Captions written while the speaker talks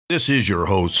This is your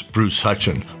host, Bruce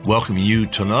Hutchin, welcoming you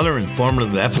to another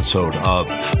informative episode of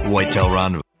Whitetail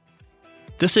Rendezvous.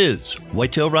 This is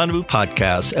Whitetail Rendezvous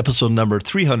Podcast, episode number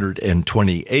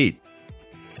 328.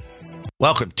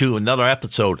 Welcome to another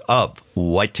episode of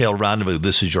Whitetail Rendezvous.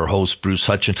 This is your host, Bruce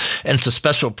Hutchin, and it's a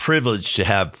special privilege to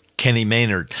have Kenny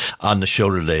Maynard on the show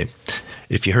today.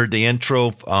 If you heard the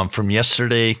intro from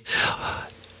yesterday,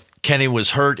 Kenny was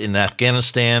hurt in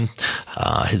Afghanistan.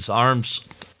 His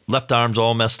left arm's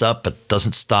all messed up, but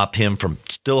doesn't stop him from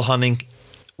still hunting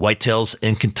whitetails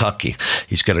in Kentucky.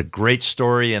 He's got a great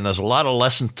story, and there's a lot of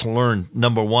lessons to learn.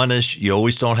 Number one is you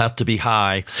always don't have to be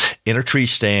high in a tree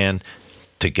stand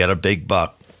to get a big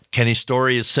buck. Kenny's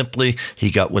story is simply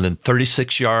he got within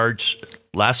 36 yards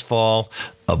last fall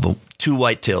of two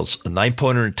whitetails, a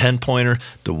 9-pointer and 10-pointer.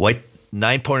 The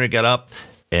 9-pointer got up,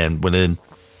 and within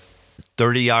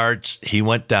 30 yards, he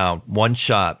went down, one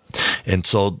shot. And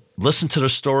so listen to the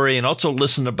story and also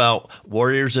listen about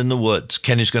Warriors in the Woods.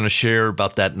 Kenny's going to share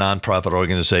about that nonprofit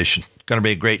organization. It's going to be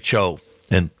a great show.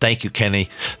 And thank you, Kenny,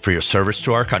 for your service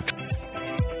to our country.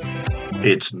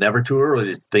 It's never too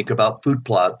early to think about food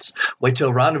plots.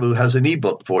 Whitetail Rendezvous has an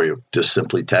ebook for you. Just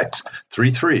simply text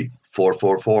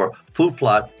 33444 food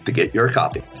plot to get your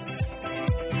copy.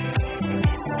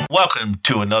 Welcome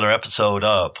to another episode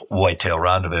of Whitetail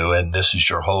Rendezvous, and this is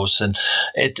your host. And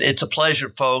it's a pleasure,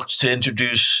 folks, to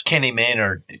introduce Kenny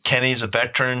Maynard. Kenny's a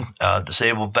veteran,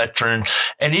 disabled veteran,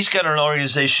 and he's got an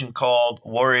organization called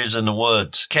Warriors in the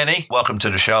Woods. Kenny, welcome to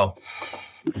the show.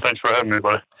 Thanks for having me,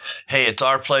 buddy. Hey, it's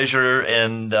our pleasure,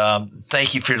 and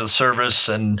thank you for the service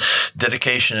and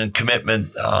dedication and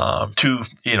commitment to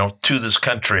this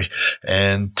country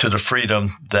and to the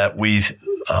freedom that we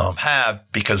have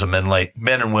because of men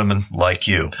and women like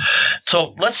you.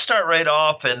 So let's start right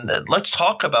off and let's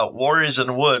talk about Warriors in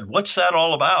the Wood. What's that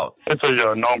all about? It's a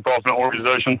nonprofit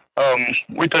organization.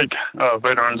 We take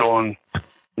veterans on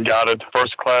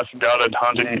first-class guided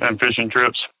hunting and fishing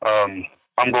trips.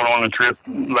 I'm going on a trip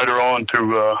later on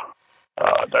to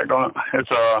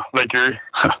it's Lake Erie,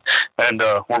 and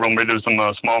we're going to be doing some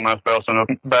smallmouth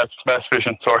bass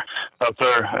fishing. Up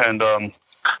there, and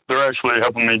they're actually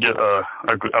helping me get a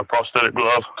prosthetic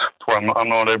glove to where I'm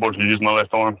not able to use my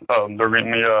left arm. They're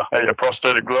getting me a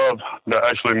prosthetic glove that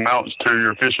actually mounts to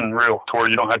your fishing reel to where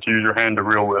you don't have to use your hand to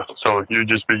reel with. So you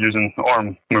just be using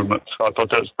arm movements. So I thought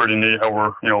that's pretty neat how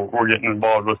we're getting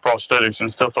involved with prosthetics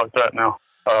and stuff like that now.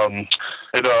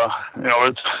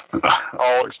 It's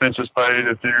all expenses paid.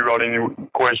 If you got any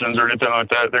questions or anything like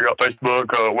that, they got Facebook,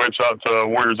 websites,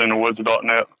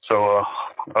 warriorsinthewoods.net. So,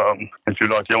 if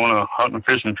you'd like to own a hunting and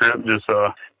fishing trip, just,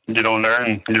 get on there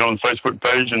and get on the Facebook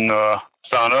page and,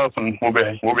 sign up, and we'll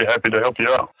be happy to help you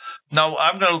out. No,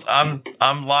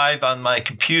 I'm live on my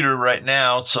computer right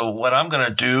now. So what I'm going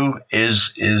to do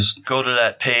is go to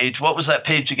that page. What was that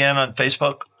page again on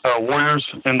Facebook? Warriors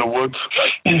in the Woods.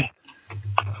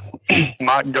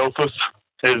 Mike Gothus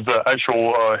is the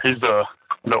actual, he's the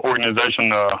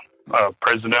organization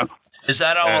president. Is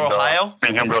that out of Ohio? Me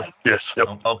and him, brother. Yes. Yep.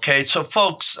 Okay. So,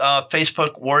 folks,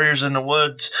 Facebook, Warriors in the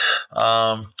Woods,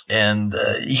 and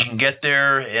you can get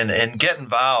there and get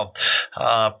involved.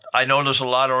 I know there's a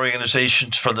lot of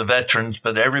organizations for the veterans,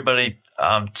 but everybody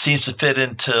seems to fit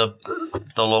into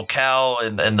the locale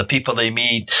and the people they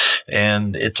meet.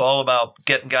 And it's all about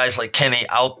getting guys like Kenny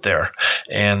out there.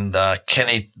 And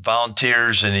Kenny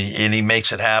volunteers and he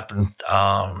makes it happen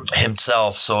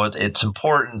himself. So it's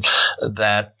important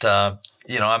that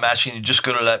I'm asking you to just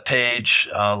go to that page,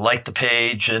 like the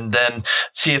page, and then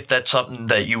see if that's something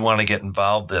that you want to get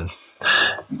involved in.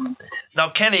 Now,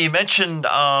 Kenny, you mentioned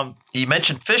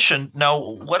fishing. Now,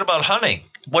 what about hunting?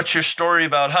 What's your story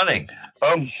about hunting?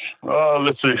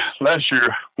 Let's see. Last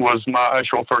year was my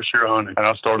actual first year hunting, and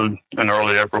I started in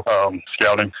early April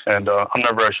scouting, and I've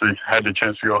never actually had the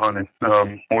chance to go hunting.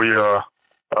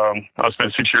 I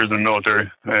spent 6 years in the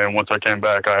military, and once I came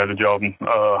back, I had a job in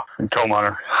coal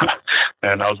miner,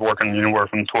 and I was working anywhere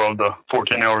from 12 to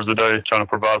 14 hours a day trying to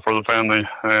provide for the family.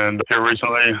 And here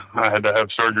recently, I had to have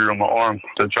surgery on my arm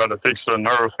to try to fix the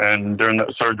nerve, and during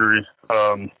that surgery,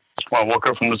 when I woke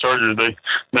up from the surgery, they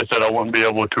said I wouldn't be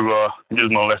able to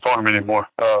use my left arm anymore.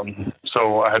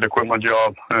 So I had to quit my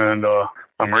job, and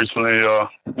I'm recently,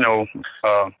 my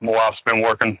wife's been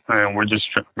working, and we just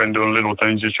been doing little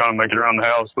things, just trying to make it around the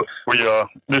house. But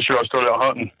this year I started out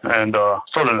hunting, and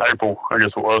started in April, I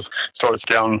guess it was. Started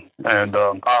scouting, and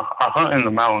I hunt in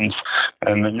the mountains,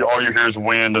 and all you hear is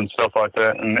wind and stuff like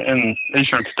that. And in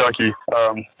eastern Kentucky,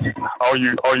 all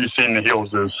you see in the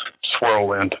hills is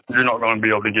whirlwind. You're not going to be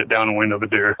able to get downwind of a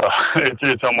deer.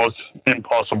 It's almost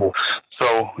impossible.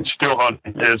 So still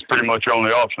hunting is pretty much your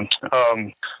only option.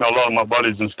 A lot of my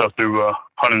buddies and stuff do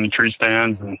hunting in tree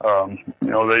stands, and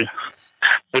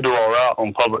they do all right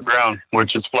on public ground,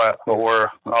 which is flat. But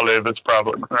where I live, it's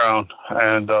private ground,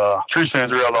 and tree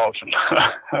stands are the other option.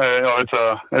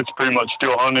 It's pretty much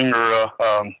still hunting or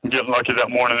getting lucky that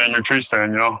morning in your tree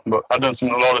stand. But I've done a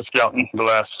lot of scouting the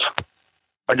last,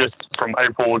 I guess, from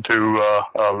April to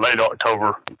late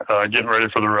October, getting ready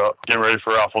for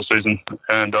rifle season.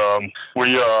 And I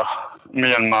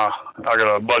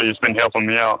got a buddy who's been helping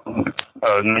me out.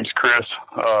 His name's Chris.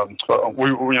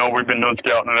 We've been doing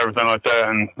scouting and everything like that,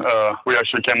 and we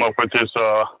actually came up with this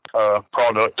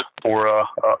product for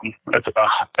it's a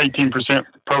 18%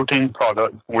 protein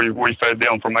product. We fed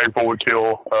them from April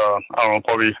till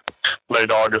probably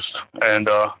late August, and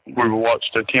we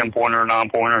watched a 10-pointer,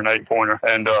 9-pointer, and 8-pointer.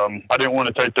 And I didn't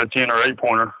want to take the 10 or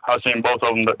 8-pointer. I seen both of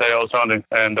them that day I was hunting,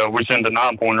 and we sent the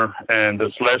 9-pointer, and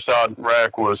this left side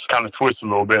rack was kind of twisted a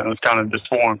little bit, and it was kind of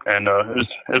disformed, and it was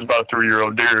about a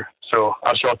 3-year-old deer. So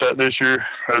I shot that this year.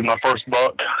 It was my first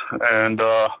buck, and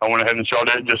I went ahead and shot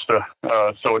it just to,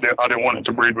 I didn't want it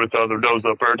to breed with the other does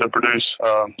up there to produce,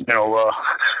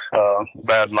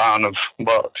 bad line of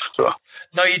bucks. So.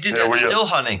 No, you did that still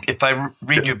hunting, if I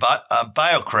read your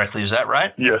bio correctly. Is that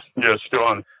right? Yes, still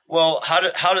hunting. Well,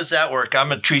 how does that work?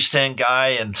 I'm a tree stand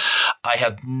guy, and I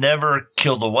have never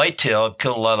killed a whitetail. I've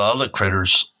killed a lot of other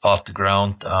critters off the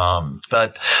ground,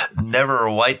 but never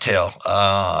a whitetail.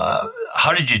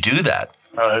 How did you do that?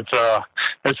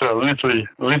 It's a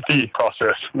lengthy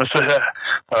process. You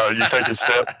take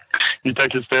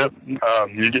a step.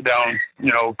 You get down,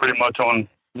 pretty much on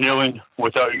kneeling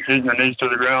without hitting your knees to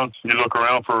the ground. You look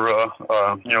around for,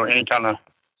 any kind of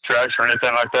tracks or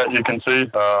anything like that you can see.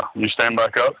 You stand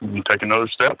back up, you take another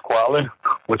step quietly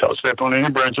without stepping on any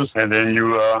branches, and then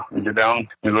you get down,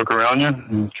 you look around you,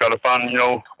 and try to find,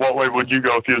 what way would you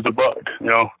go if you was a buck?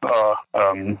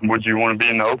 Would you want to be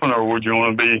in the open, or would you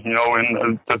want to be,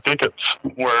 in the thickets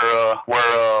where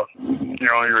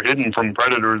you're hidden from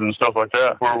predators and stuff like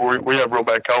that? We have real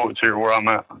bad coyotes here where I'm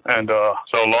at, and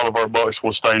so a lot of our bucks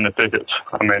will stay in the thickets.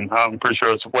 I mean, I'm pretty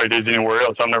sure it's the way it is anywhere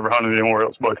else. I've never hunted anywhere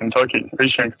else but Kentucky,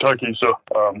 Eastern Kentucky, so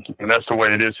and that's the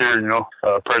way it is here.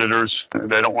 Predators,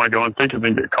 they don't want to go in the thickets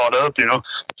and get caught up,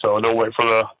 so they'll wait for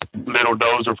the little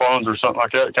does or fawns or something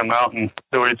like that to come out and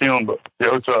they'll eat them. But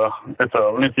it's a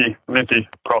lengthy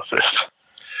process.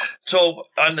 So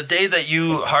on the day that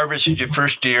you harvested your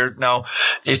first deer, now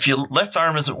if your left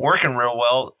arm isn't working real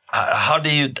well, how do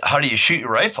you shoot your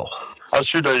rifle? I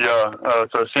shoot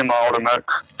it's a semi-automatic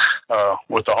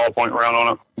with the hollow point round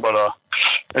on it, but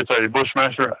it's a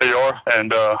Bushmaster AR,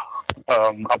 and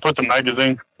I put the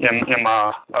magazine in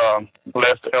my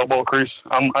left elbow crease.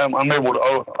 I'm able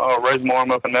to raise my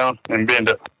arm up and down and bend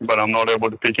it, but I'm not able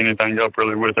to pick anything up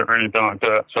really with it or anything like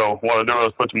that. So what I do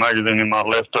is put the magazine in my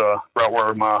left, right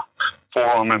where my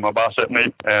forearm and my bicep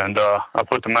meet, and I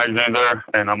put the magazine there,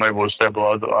 and I'm able to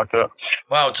stabilize it like that.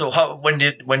 Wow! So when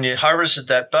you harvested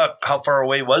that buck, how far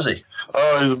away was he? He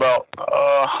was about,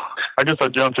 I guess I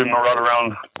jumped him right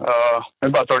around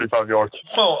about 35 yards.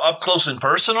 Oh, up close and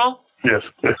personal? Yes.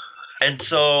 And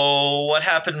so what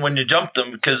happened when you jumped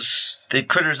them? Because the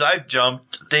critters I've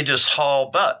jumped, they just haul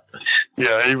butt.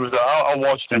 Yeah, he was. I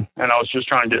watched him, and I was just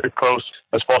trying to get as close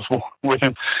as possible with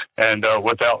him, and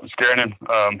without scaring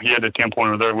him. He had a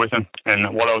 10-pointer there with him,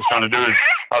 and what I was trying to do is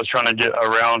I was trying to get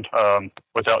around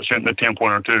without shooting the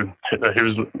 10-pointer too. He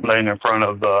was laying in front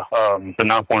of the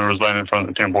 9-pointer was laying in front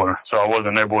of the 10-pointer, so I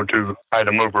wasn't able to. I had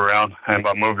to move around, and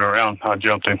by moving around, I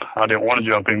jumped him. I didn't want to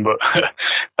jump him, but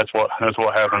that's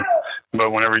what happened. But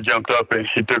whenever he jumped up,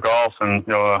 he took off, and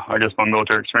I guess my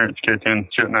military experience kicked in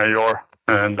shooting AR,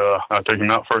 and I took him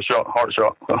out for a shot, heart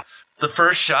shot. So. The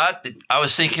first shot, I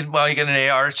was thinking, well, you get an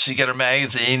AR, so you get a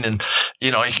magazine, and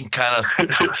you can kind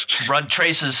of run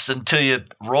traces until you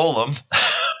roll them.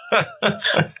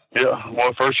 Yeah,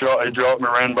 well, first shot, he dropped me,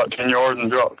 ran about 10 yards and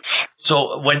dropped.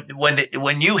 So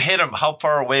when you hit him, how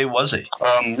far away was he?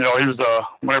 He was,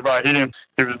 whenever I hit him,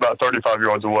 he was about 35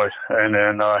 yards away, and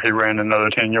then he ran another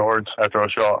 10 yards after I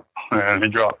shot, and he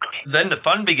dropped. Then the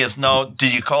fun begins. Now, do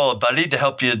you call a buddy to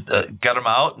help you get him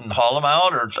out and haul him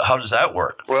out, or how does that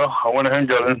work? Well, I went ahead and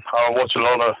got him. I watched a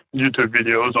lot of YouTube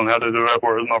videos on how to do that,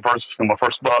 where it was my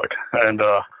first buck, and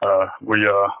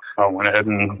I went ahead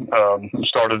and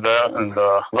started that, and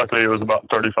luckily it was about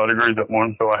 35 degrees that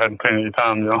morning, so I had plenty of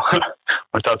time,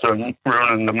 without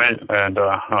ruining the meat, and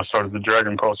I started the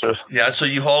dragging process. Yeah, so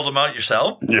you hauled him out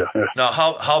yourself? Yeah. Now,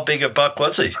 how big a buck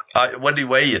was he? What did he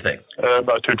weigh, you think?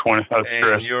 About 220. And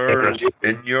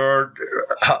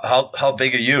how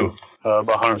big are you?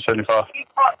 About 175.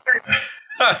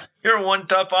 You're one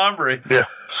tough hombre. Yeah.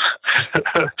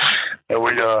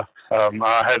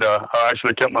 I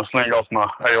actually kept my sling off my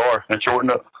AR and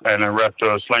shortened it, and then wrapped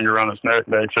a sling around its neck,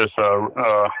 the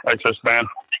excess band,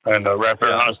 and wrapped it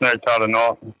around its neck, tied a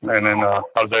knot, and then I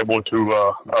was able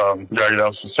to drag it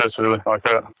out successfully like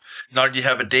that. Now, do you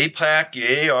have a day pack,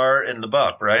 the AR, and the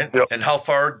buck, right? Yep. And how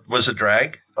far was the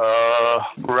drag?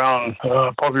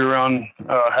 Probably around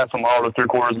half a mile to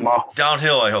 3/4 mile.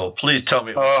 Downhill, I hope. Please tell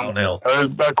me it was downhill.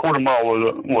 About 1/4 mile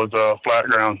was flat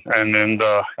ground, and then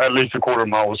at least 1/4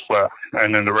 mile was flat,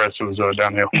 and then the rest was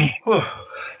downhill.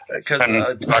 Because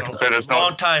like I said, it's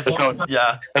not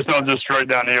just straight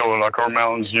downhill like our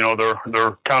mountains. You know,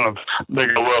 they're kind of they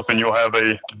go up, and you'll have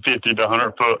a 50 to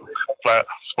 100 foot flat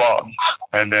spot,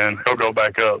 and then he'll go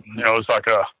back up. You know, it's like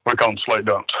we call them slate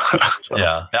dumps. So.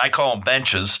 Yeah, I call them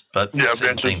benches, but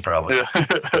same thing probably. Yeah.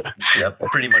 Yeah,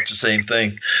 pretty much the same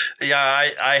thing. Yeah,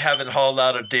 I haven't hauled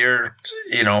out a deer,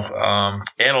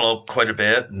 antelope quite a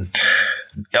bit, and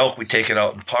elk we take it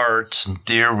out in parts, and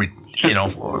deer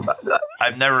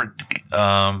I've never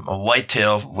a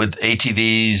whitetail with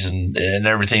ATVs and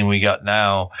everything we got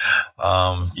now.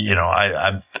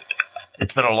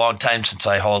 It's been a long time since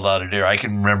I hauled out a deer. I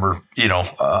can remember,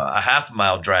 a half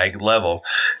mile drag level,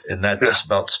 and that just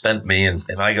about spent me. And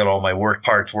I got all my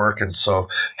parts working. So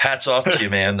hats off to you,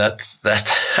 man. That's a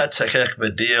heck of a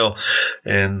deal,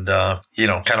 and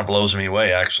kind of blows me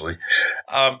away actually.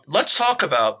 Let's talk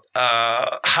about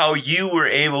how you were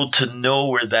able to know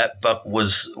where that buck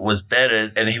was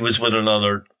bedded, and he was with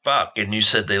another buck, and you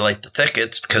said they like the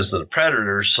thickets because of the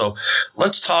predators. So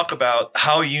let's talk about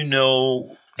how you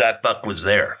know that buck was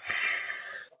there.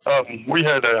 We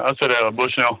had a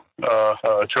Bushnell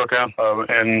truck out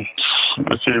in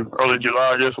early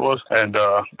July, I guess it was, and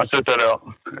I set that out,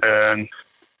 and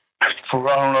for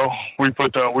I don't know, we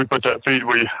put that feed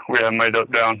we had made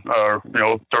up down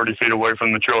 30 feet away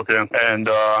from the truck, and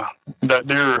that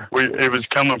deer it was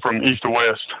coming from east to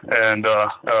west, and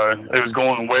it was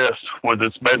going west with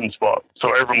its bedding spot.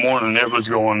 So every morning it was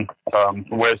going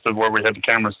west of where we had the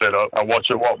camera set up. I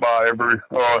watched it walk by I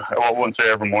wouldn't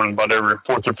say every morning, but every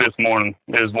fourth or fifth morning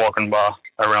it was walking by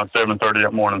around 7:30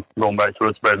 that morning, going back to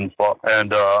its bedding spot.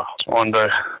 And on the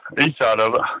east side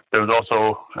of it, there was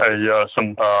also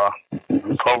some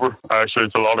cover. Actually,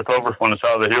 it's a lot of cover on the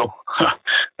side of the hill,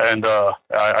 and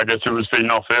I guess it was feeding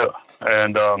off it.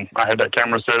 And I had that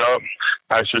camera set up.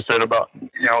 I actually set about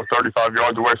 35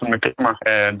 yards away from the camera,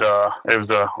 and it was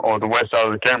on the west side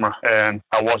of the camera. And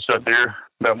I watched that deer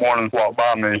that morning walk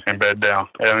by me and bed down.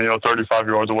 And 35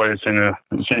 yards away, seen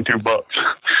two bucks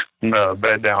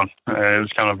bed down. And it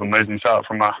was kind of an amazing sight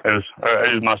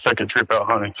it was my second trip out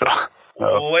hunting. So.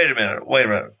 Wait a minute.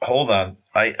 Hold on.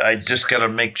 I just got to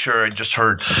make sure I just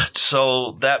heard.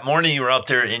 So that morning you were out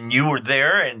there and you were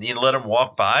there and you let him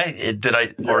walk by?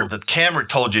 Or the camera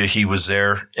told you he was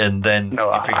there and then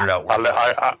you figured out where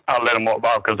I let him walk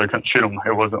by because I couldn't shoot him.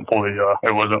 It wasn't fully,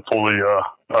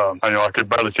 I could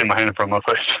barely see my hand in front of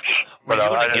my face. Were you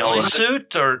in a ghillie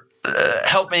suit or?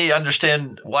 Help me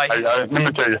understand why. Let me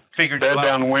tell you, dead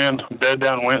downwind,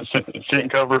 seeing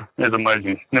cover is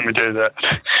amazing. Let me tell you that.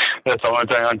 That's the only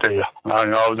thing I can tell you. I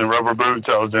was in rubber boots.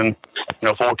 I was in,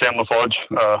 full camouflage.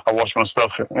 I washed my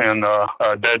stuff in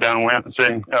dead downwind,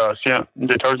 scent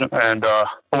detergent, and I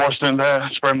washed in there,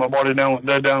 sprayed my body down with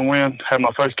dead downwind, had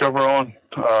my face cover on.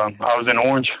 I was in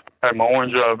orange. Had my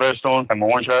orange vest on, had my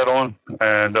orange hat on,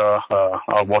 and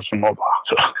I watched them up.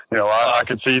 So, I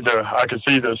could see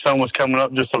the sun was coming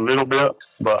up just a little bit,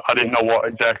 but I didn't know what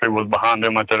exactly was behind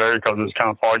them at that area because it's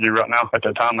kind of foggy right now. At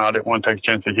that time, I didn't want to take a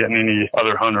chance of hitting any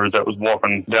other hunters that was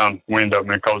walking downwind of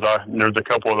me because there's a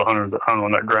couple of the hunters that hunt on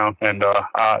that ground, and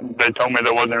they told me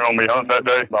there wasn't going to be hunting that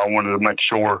day, but I wanted to make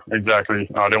sure exactly.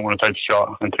 I didn't want to take a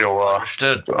shot until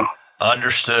understood.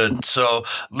 Understood. So,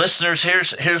 listeners,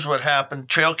 here's what happened.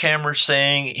 Trail camera's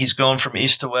saying he's going from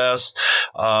east to west.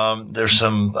 There's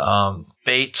some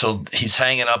bait, so he's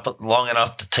hanging up long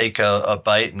enough to take a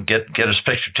bite and get his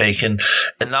picture taken.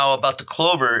 And now about the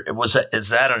clover, is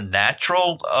that a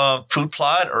natural food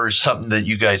plot or something that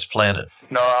you guys planted?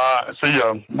 No, I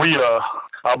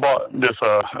bought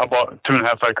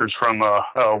 2.5 acres from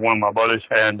one of my buddies,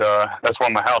 and that's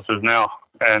where my house is now.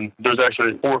 And there's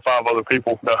actually 4 or 5 other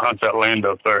people that hunt that land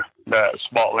up there, that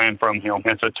bought land from him.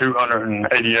 It's a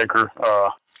 280 acre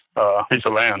piece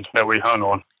of land that we hunt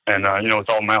on. and it's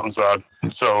all mountainside.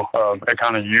 So it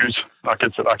kind of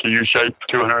it's like a U shape,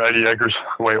 280 acres.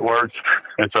 The way it works,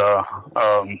 it's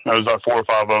there's like 4 or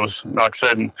 5 of us. Like I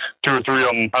said, 2 or 3 of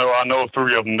them. I know of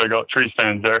 3 of them. They got tree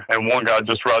stands there, and one guy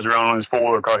just rides around on his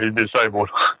 4-wheeler car. He's disabled,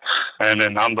 and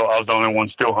then I was the only one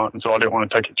still hunting, so I didn't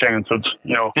want to take a chance of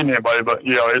hitting anybody. But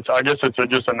I guess it's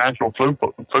just a natural fluke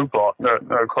plot.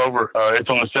 Clover. It's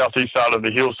on the southeast side of the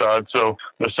hillside, so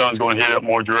the sun's going to hit it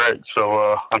more direct.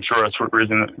 So I'm sure that's what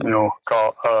reason it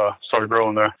started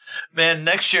growing there. Man,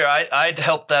 next year I'd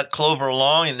help that clover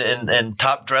along and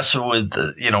top dress it with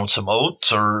some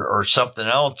oats or something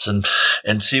else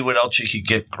and see what else you could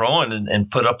get growing and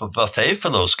put up a buffet for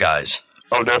those guys.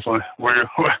 Oh, definitely. We're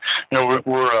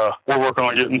working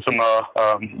on getting some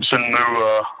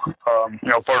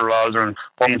new fertilizer, and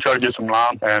I'm gonna try to get some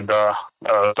lime and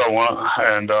throw on it,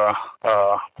 and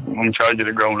I'm gonna try to get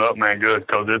it grown up, man, good,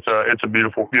 because it's a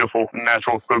beautiful, beautiful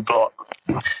natural food plot.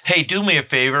 Hey, do me a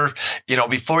favor,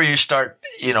 before you start,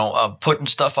 putting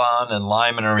stuff on and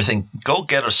lime and everything, go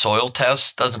get a soil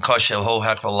test. Doesn't cost you a whole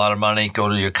heck of a lot of money. Go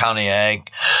to your county ag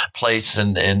place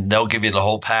and they'll give you the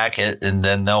whole packet, and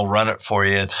then they'll run it for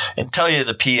you and tell you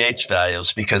the pH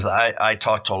values, because I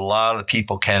talk to a lot of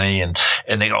people, Kenny, and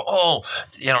they go, oh,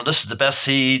 this is the best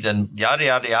seed and yada,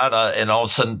 yada, yada. And all of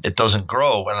a sudden it doesn't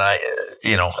grow. And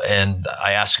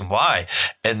I ask them why,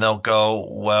 and they'll go,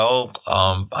 well,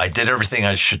 I did everything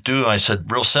I should do. I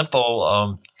said, real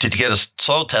simple. Did you get a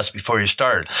soil test before you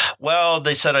started? Well,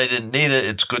 they said I didn't need it.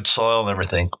 It's good soil and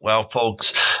everything. Well,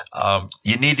 folks,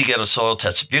 you need to get a soil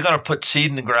test. If you're going to put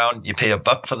seed in the ground, you pay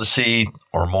 $1 for the seed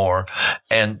or more,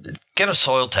 and get a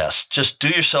soil test. Just do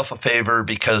yourself a favor,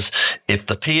 because if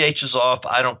the pH is off,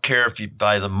 I don't care if you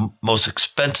buy the most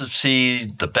expensive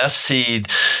seed, the best seed,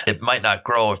 it might not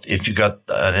grow if you got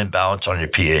an imbalance on your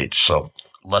pH. So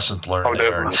lessons learned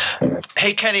there.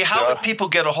 Hey, Kenny, how would people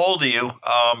get a hold of you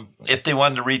if they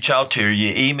wanted to reach out to you?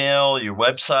 Your email, your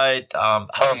website? I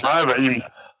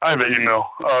have an email.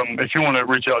 If you want to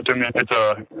reach out to me, it's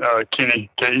Kenny,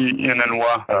 Kenny,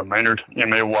 Maynard, Maynard,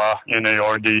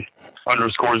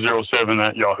 _07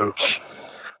 at Yahoo.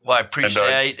 Well, I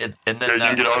appreciate it. And then you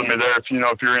can get on me there if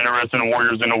you're interested in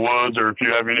Warriors in the Woods, or if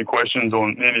you have any questions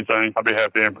on anything, I'll be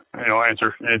happy to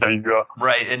answer anything you got.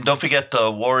 Right, and don't forget the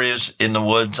Warriors in the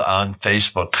Woods on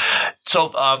Facebook.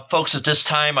 So, folks, at this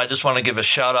time, I just want to give a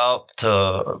shout out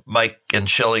to Mike and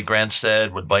Shelly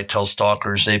Granstead with Whitetail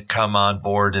Stalkers. They've come on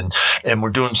board, and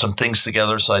we're doing some things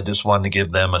together. So I just wanted to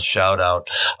give them a shout out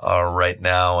right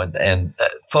now. And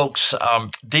folks,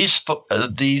 these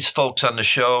folks on the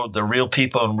show, they're real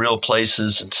people in real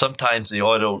places, and sometimes the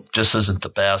audio just isn't the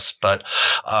best, but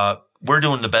we're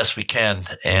doing the best we can,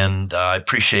 and I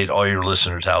appreciate all your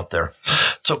listeners out there.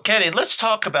 So, Kenny, let's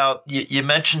talk about, you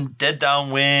mentioned dead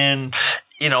downwind.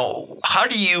 How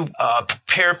do you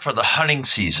prepare for the hunting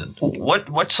season?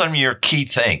 What's some of your key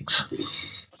things?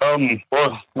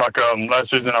 Last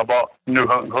season I bought new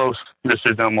hunting clothes. This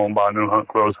season I'm going to buy new hunting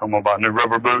clothes. I'm going to buy new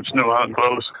rubber boots, new hunting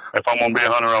clothes. If I'm going to be a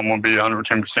hunter, I'm going to be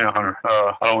 110% hunter.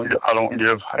 I don't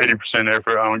give 80%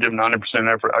 effort. I don't give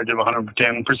 90% effort. I give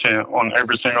 110% on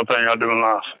every single thing I do in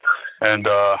life. And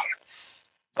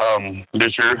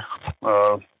this year,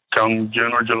 come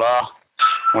June or July,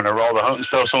 whenever all the hunting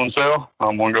stuff's on sale,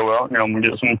 I'm going to go out and I'm going to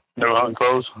get some new hunting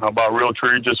clothes. I buy real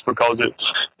tree just because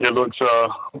it looks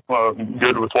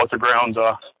good with what the grounds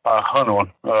I hunt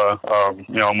on. I'm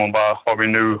going to buy probably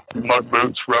new muck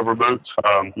boots, rubber boots,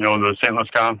 the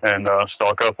scentless kind, and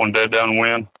stock up on dead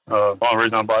downwind. The only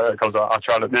reason I buy that because I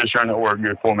tried it this year and it worked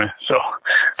good for me. So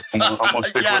I'm going to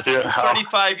stick with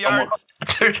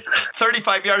it.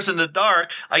 35 yards in the dark,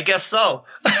 I guess so.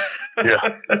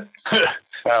 Yeah.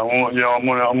 I'm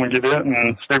gonna get it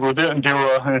and stick with it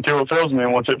until it fails me.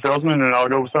 And once it fails me, then I'll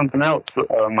go with something else.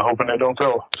 I'm hoping it don't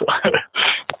fail. So.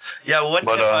 Yeah, one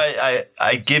tip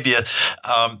I give you,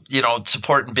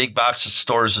 supporting big box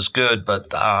stores is good, but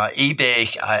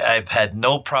eBay, I've had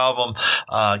no problem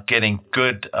getting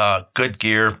good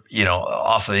gear,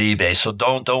 off of eBay. So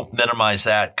don't minimize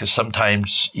that, because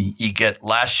sometimes you get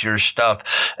last year's stuff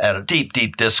at a deep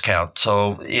discount.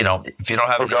 So if you don't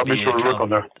have an eBay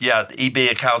account, the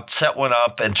eBay account, set one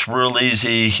up, and it's real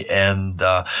easy, and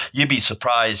you'd be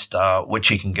surprised what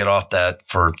you can get off that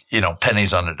for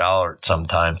pennies on the dollar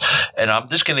sometimes. And I'm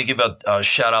just going to give a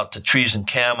shout out to Trees and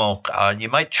Camo. You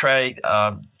might try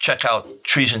check out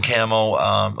Trees and Camo,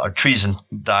 or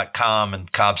treesin.com,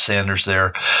 and Cobb Sanders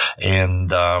there,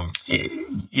 and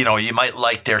you might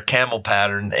like their camo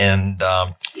pattern, and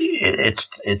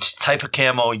it's type of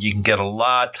camo. You can get a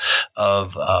lot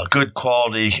of good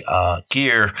quality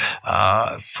gear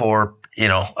for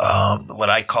what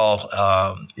I call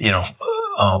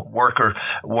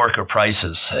worker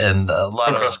prices, and a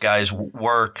lot of us guys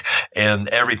work, and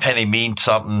every penny means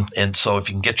something. And so if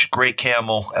you can get your great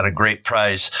camel at a great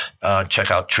price,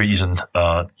 check out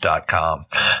treason.com.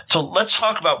 So let's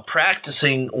talk about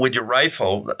practicing with your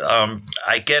rifle.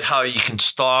 I get how you can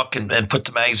stalk and put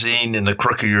the magazine in the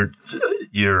crook of your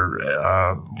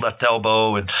left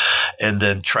elbow, and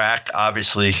then track.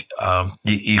 Obviously,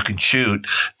 you can shoot.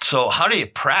 So how do you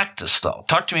practice, though?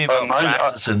 Talk to me about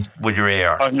practicing with your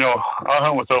AR. I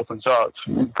hunt with open sights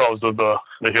because of the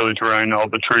hilly terrain, all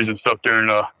the trees and stuff during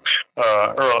early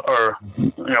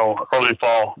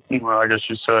fall, I guess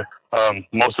you'd say.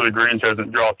 Most of the greens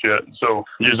hasn't dropped yet, so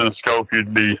using a scope,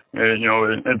 you'd be,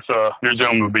 your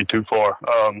zoom would be too far.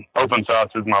 Open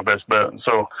sights is my best bet.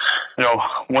 So,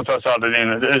 once I sight it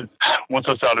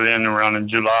in around in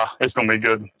July, it's gonna be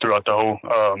good throughout the whole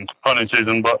hunting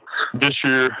season. But last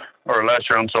year,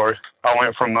 I'm sorry, I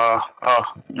went from I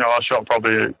shot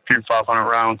probably a few 500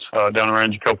 rounds down the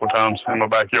range a couple of times in my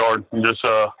backyard, and just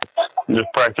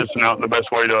practicing out the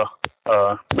best way to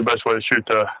shoot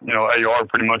the AR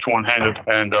pretty much one-handed,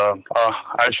 and I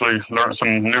actually learned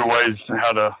some new ways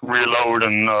how to reload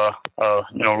and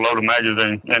load a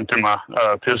magazine into my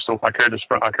pistol. I carry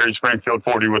Springfield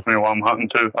 40 with me while I'm hunting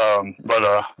too, but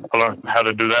I learned how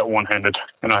to do that one-handed,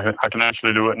 and I can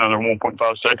actually do it in under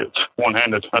 1.5 seconds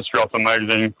one-handed. Let's drop the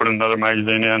magazine, put another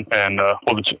magazine in, and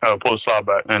pull the slide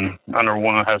back in under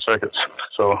 1.5 seconds.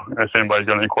 So if anybody's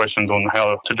got any questions on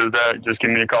how to do that, just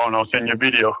give me a call and I'll send you a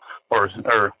video. Or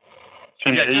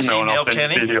send me an email and I'll send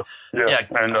Kenny. You a video. Yeah.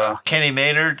 And Kenny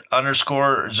Maynard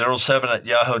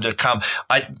 _07@yahoo.com.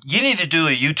 You need to do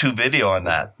a YouTube video on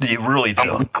that. You really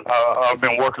do. I've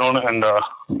been working on it, and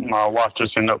my wife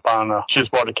just ended up buying she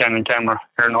just bought a Canon camera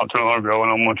here not too long ago,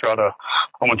 and I'm gonna try to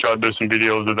do some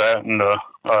videos of that, and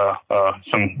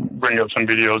bring up some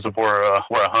videos of where I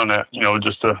hunt at,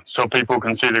 just so people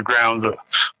can see the grounds of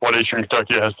what Eastern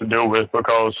Kentucky has to deal with,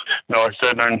 because like I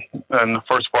said in the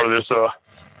first part of this,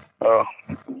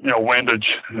 windage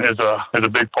is a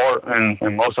big part in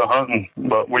most of hunting,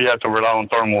 but we have to rely on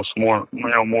thermals more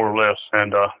or less.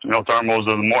 And thermals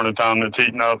are the morning time that's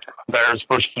heating up, the air's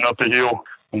pushing up the hill.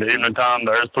 In the evening time,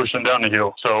 the air's pushing down the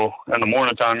hill. So in the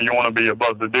morning time, you want to be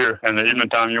above the deer. And the evening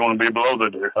time, you want to be below the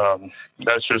deer.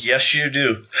 That's just... Yes, you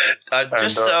do.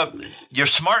 Your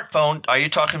smartphone, are you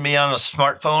talking to me on a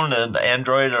smartphone, an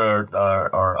Android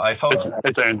or iPhone?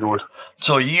 It's Android.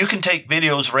 So you can take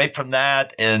videos right from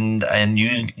that and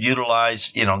you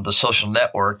utilize, the social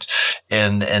networks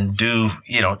and do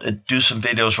some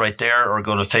videos right there, or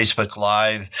go to Facebook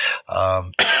Live,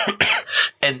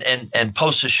 and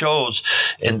post the shows.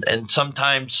 And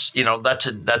sometimes, that's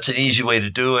an easy way to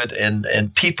do it.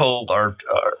 And people are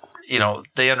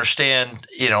they understand,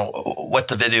 what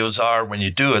the videos are when you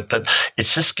do it, but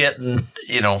it's just getting,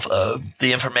 the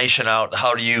information out.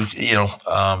 How do you,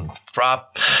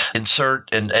 drop,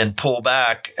 insert, and pull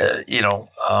back, in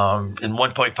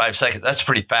 1.5 seconds? That's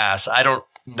pretty fast. I don't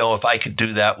know if I could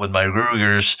do that with my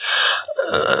Rugers.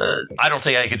 I don't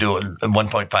think I could do it in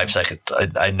 1.5 seconds.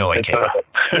 I know I can't.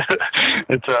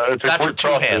 It's a quick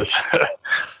process.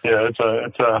 Yeah, it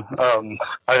took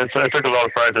a lot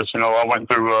of practice. I went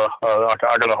through.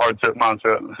 I got a hard set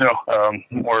mindset.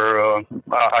 Where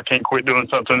I can't quit doing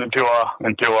something until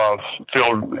I've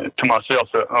feel to myself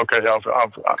that okay, I'm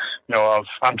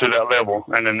to that level,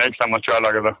 and the next time I try, I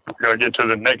gotta get to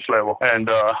the next level. And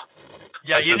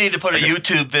you need to put a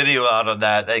YouTube video out on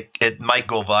that. It might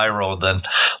go viral. Then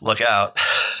look out.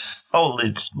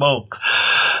 Holy smoke.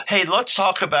 Hey, let's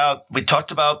talk about, we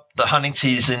talked about the hunting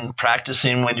season,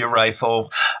 practicing with your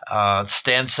rifle.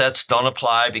 Stand sets don't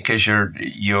apply because you're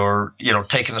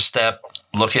taking a step,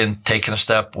 taking a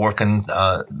step, working,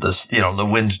 the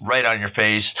wind's right on your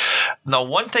face. Now,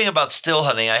 one thing about still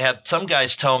hunting, I had some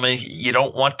guys tell me you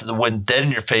don't want the wind dead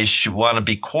in your face. You want to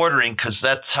be quartering, because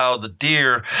that's how the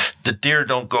deer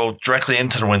don't go directly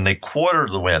into the wind. They quarter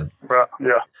the wind. Right.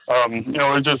 Yeah.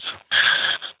 It just,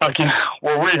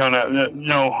 where we hunt at,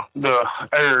 the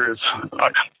air is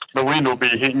like, the wind will be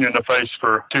hitting you in the face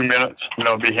for 2 minutes.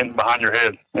 It'll be hitting behind your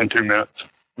head in 2 minutes.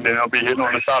 Then it'll be hitting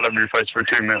on the side of your face for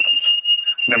 2 minutes.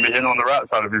 And then be hitting on the right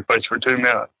side of your face for 2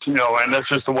 minutes. And that's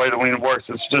just the way the wind works.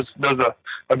 It's just does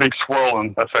a big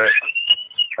swirling effect.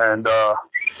 And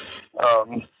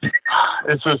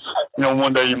it's just,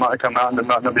 one day you might come out and there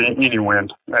might not be any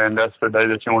wind, and that's the day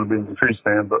that you want to be in the tree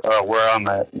stand. But where I'm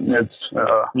at, it's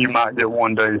you might get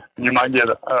one day, you might get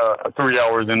 3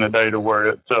 hours in a day to where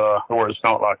it's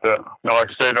not like that. Like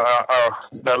I said,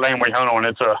 that land we hunt on,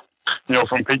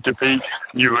 from peak to peak,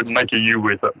 you would make a U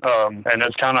with it. And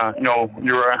it's kind of,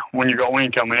 when you got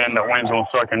wind coming in, that wind's going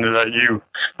to suck into that U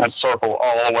and circle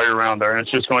all the way around there. And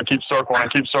it's just going to keep circling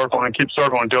and keep circling and keep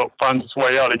circling until it finds its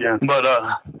way out again. But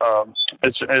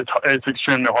it's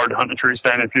extremely hard to hunt a tree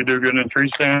stand if you do good in a tree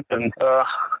stand. And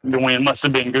the wind must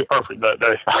have been perfect that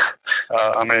day.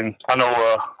 I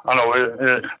know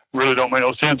it really don't make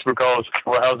no sense because,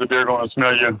 well, how's the deer going to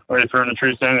smell you if you're in a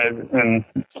tree stand and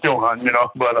still hunting,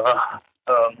 But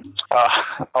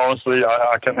honestly,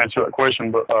 I can't answer that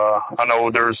question. But I know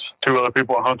there's 2 other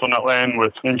people that hunt on that land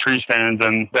in tree stands,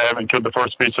 and they haven't killed the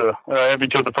first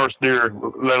deer,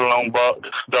 let alone buck,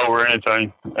 doe, or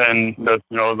anything. And that,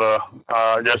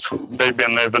 I guess they've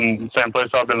been living the same place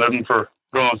I've been living for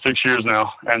going on 6 years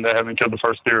now, and they haven't killed the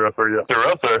first deer up there yet. They're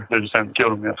up there, they just haven't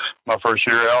killed them yet. My first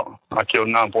year out, I killed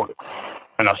 9-point.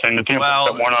 And I seen the 10-point.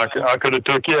 That one I could have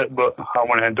took it, but I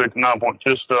went ahead and took the 9-point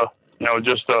just to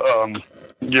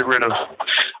get rid of.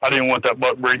 I didn't want that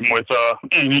buck breeding with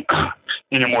any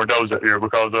more does that year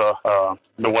because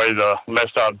the way the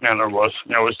left side antler was,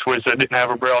 it was twisted. It didn't have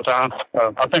a brow tine.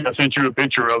 I think I sent you a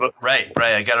picture of it. Right.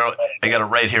 I got it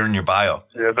right here in your bio.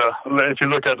 Yeah, if you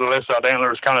look at the left side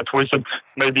antler, it's kind of twisted,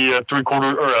 maybe a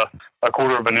 3/4 or a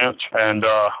quarter of an inch. And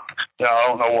I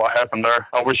don't know what happened there.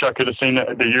 I wish I could have seen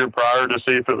it the year prior to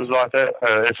see if it was like that.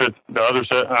 The other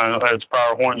set, its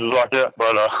prior horns was like that,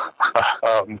 but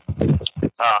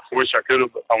I wish I could have.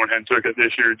 I went ahead and took it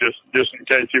this year just in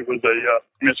case it was a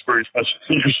misbreed.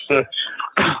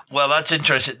 Well, that's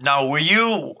interesting. Now, were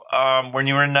you when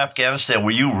you were in Afghanistan?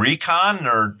 Were you recon,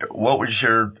 or what was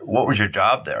your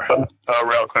job there?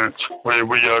 Route clearance.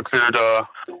 We cleared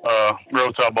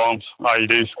roadside bombs,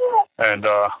 IEDs, and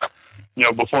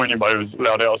before anybody was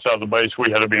allowed outside the base,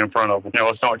 we had to be in front of them.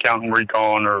 It's not counting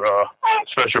recon or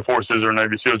special forces or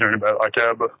Navy SEALs or anybody like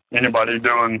that, but anybody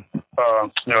doing,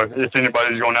 if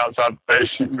anybody's going outside the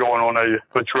base, going on a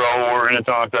patrol or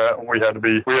anything like that, we had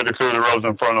to clear the roads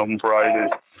in front of them for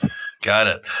IEDs. Got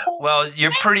it. Well, you're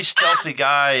a pretty stealthy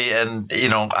guy, and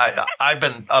I've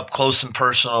been up close and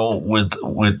personal with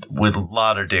a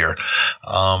lot of deer,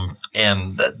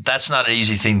 and that's not an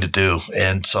easy thing to do.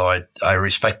 And so I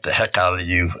respect the heck out of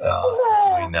you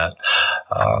doing that.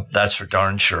 That's for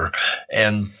darn sure.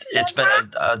 And it's been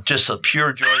just a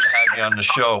pure joy to have you on the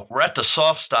show. We're at the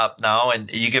soft stop now,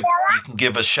 and you can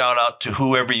give a shout out to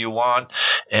whoever you want,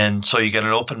 and so you get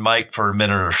an open mic for a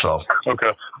minute or so.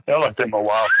 Okay. I like that my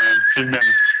wife, man.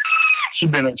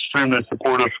 She's been extremely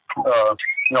supportive. I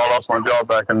lost my job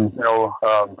back in,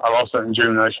 I lost it in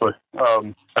June, actually.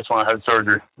 That's when I had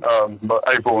surgery. But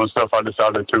April and stuff, I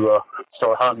decided to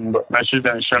start hunting. But, man, she's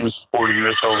been extremely supportive in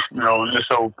this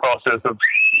whole process of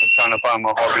trying to find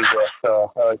my hobby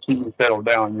to keep me settled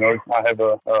down. I have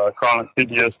a chronic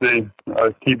PTSD,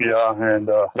 TBI, and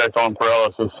left arm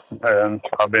paralysis. And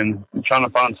I've been trying to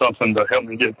find something to help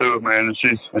me get through it, man. And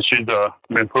she's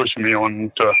been pushing me on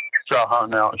to try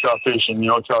hunting out, try fishing,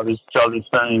 try these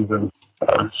things. And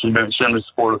she's been extremely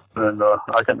supportive, and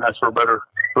I couldn't ask for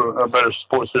a better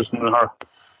support system than her.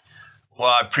 Well,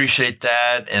 I appreciate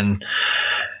that. And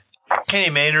Kenny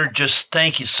Maynard, just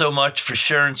thank you so much for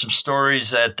sharing some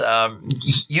stories that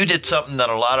you did something that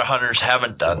a lot of hunters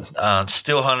haven't done.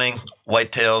 Still hunting,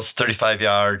 whitetails, 35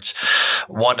 yards,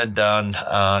 one and done.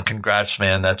 Congrats,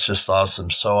 man. That's just awesome.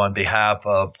 So on behalf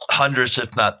of hundreds,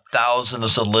 if not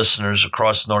thousands of listeners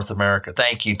across North America,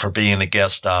 thank you for being a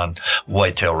guest on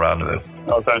Whitetail Rendezvous.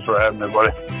 Oh, thanks for having me,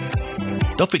 buddy.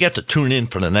 Don't forget to tune in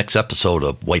for the next episode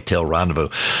of Whitetail Rendezvous.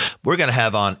 We're going to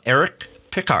have on Eric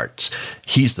Picards.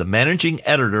 He's the managing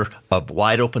editor of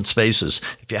Wide Open Spaces.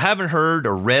 If you haven't heard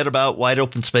or read about Wide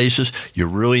Open Spaces, you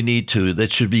really need to.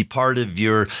 That should be part of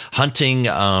your hunting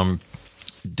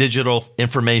digital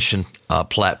information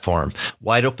platform.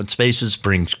 Wide Open Spaces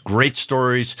brings great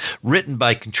stories written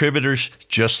by contributors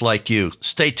just like you.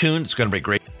 Stay tuned. It's going to be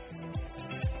great.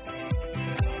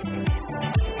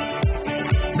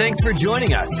 Thanks for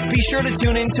joining us. Be sure to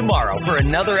tune in tomorrow for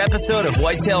another episode of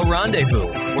Whitetail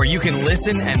Rendezvous, where you can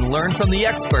listen and learn from the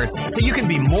experts so you can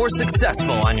be more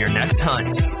successful on your next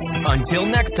hunt. Until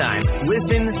next time,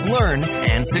 listen, learn,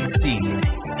 and succeed.